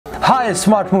Hi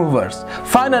smart movers,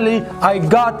 finally I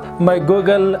got my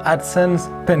Google AdSense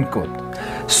pin code.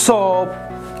 So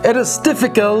it is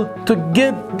difficult to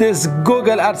get this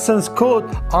Google AdSense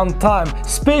code on time,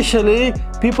 especially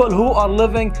people who are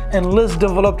living in less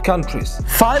developed countries.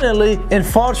 Finally,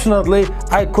 unfortunately,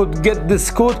 I could get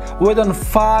this code within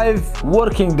 5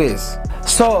 working days.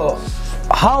 So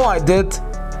how I did,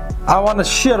 I want to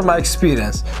share my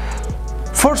experience.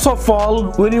 First of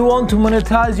all, when you want to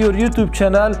monetize your YouTube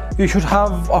channel, you should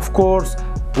have, of course,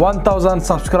 1,000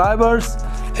 subscribers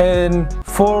and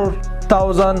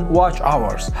 4,000 watch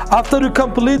hours. After you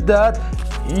complete that,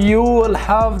 you will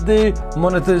have the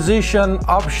monetization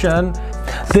option.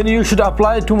 Then you should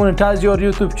apply to monetize your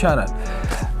YouTube channel.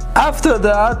 After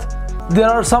that, there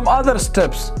are some other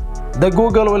steps. The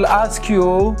Google will ask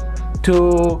you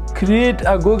to create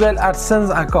a Google AdSense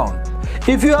account.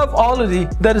 If you have already,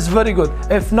 that is very good.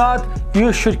 If not,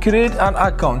 you should create an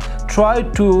account. Try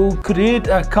to create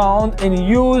an account and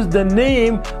use the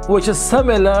name which is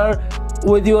similar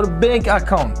with your bank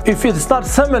account. If it's not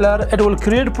similar, it will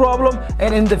create problem,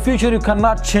 and in the future you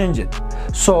cannot change it.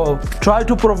 So try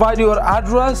to provide your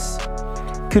address,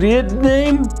 create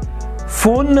name,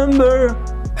 phone number,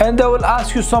 and they will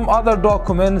ask you some other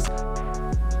documents,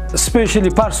 especially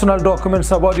personal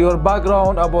documents about your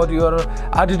background, about your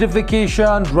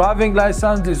identification, driving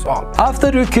license, this all. After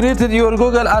you created your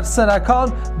Google AdSense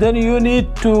account, then you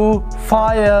need to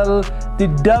file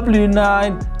the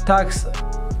W-9 tax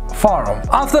form.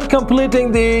 After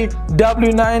completing the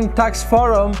W-9 tax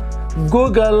form,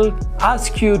 Google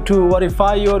asks you to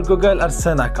verify your Google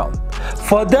AdSense account.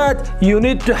 For that, you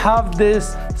need to have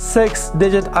this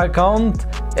 6-digit account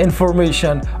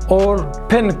information or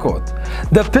PIN code.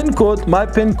 The PIN code, my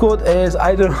PIN code is,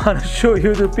 I don't want to show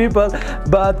you to people,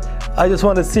 but I just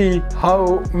want to see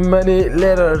how many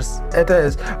letters it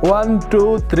is. 1,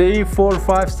 2, 3, 4,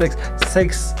 5,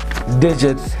 6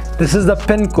 digits. This is the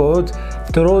PIN code.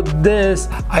 Through this,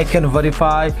 I can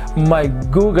verify my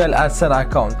Google AdSense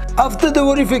account. After the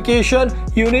verification,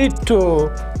 you need to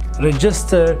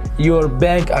register your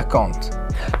bank account.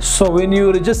 So when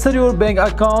you register your bank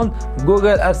account,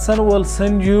 Google AdSense will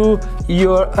send you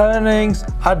your earnings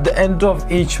at the end of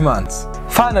each month.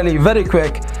 Finally, very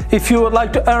quick, if you would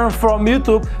like to earn from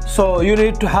YouTube, so you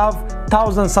need to have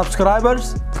 1,000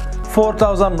 subscribers,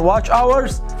 4,000 watch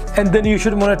hours, and then you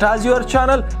should monetize your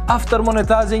channel. After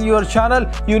monetizing your channel,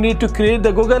 you need to create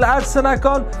the Google AdSense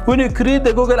account. When you create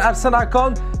the Google AdSense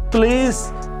account,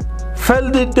 please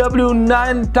fill the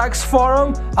W-9 tax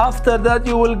form. After that,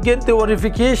 you will get the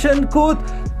verification code.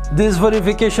 This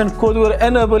verification code will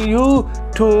enable you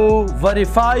to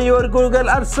verify your Google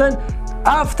AdSense.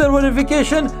 After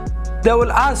verification, they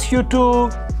will ask you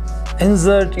to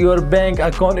insert your bank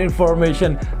account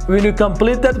information. When you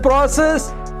complete that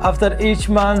process, after each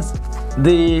month,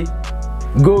 the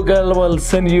Google will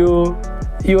send you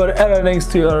your earnings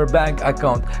to your bank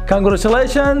account.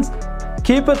 Congratulations,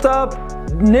 keep it up,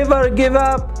 never give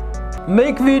up,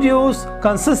 make videos.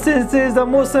 Consistency is the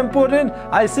most important.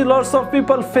 I see lots of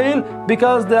people fail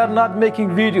because they are not making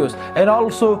videos. And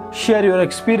also share your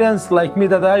experience like me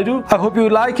that I do. I hope you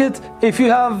like it. If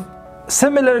you have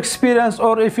similar experience,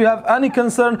 or if you have any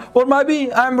concern, or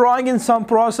maybe I'm wrong in some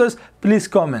process, please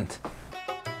comment.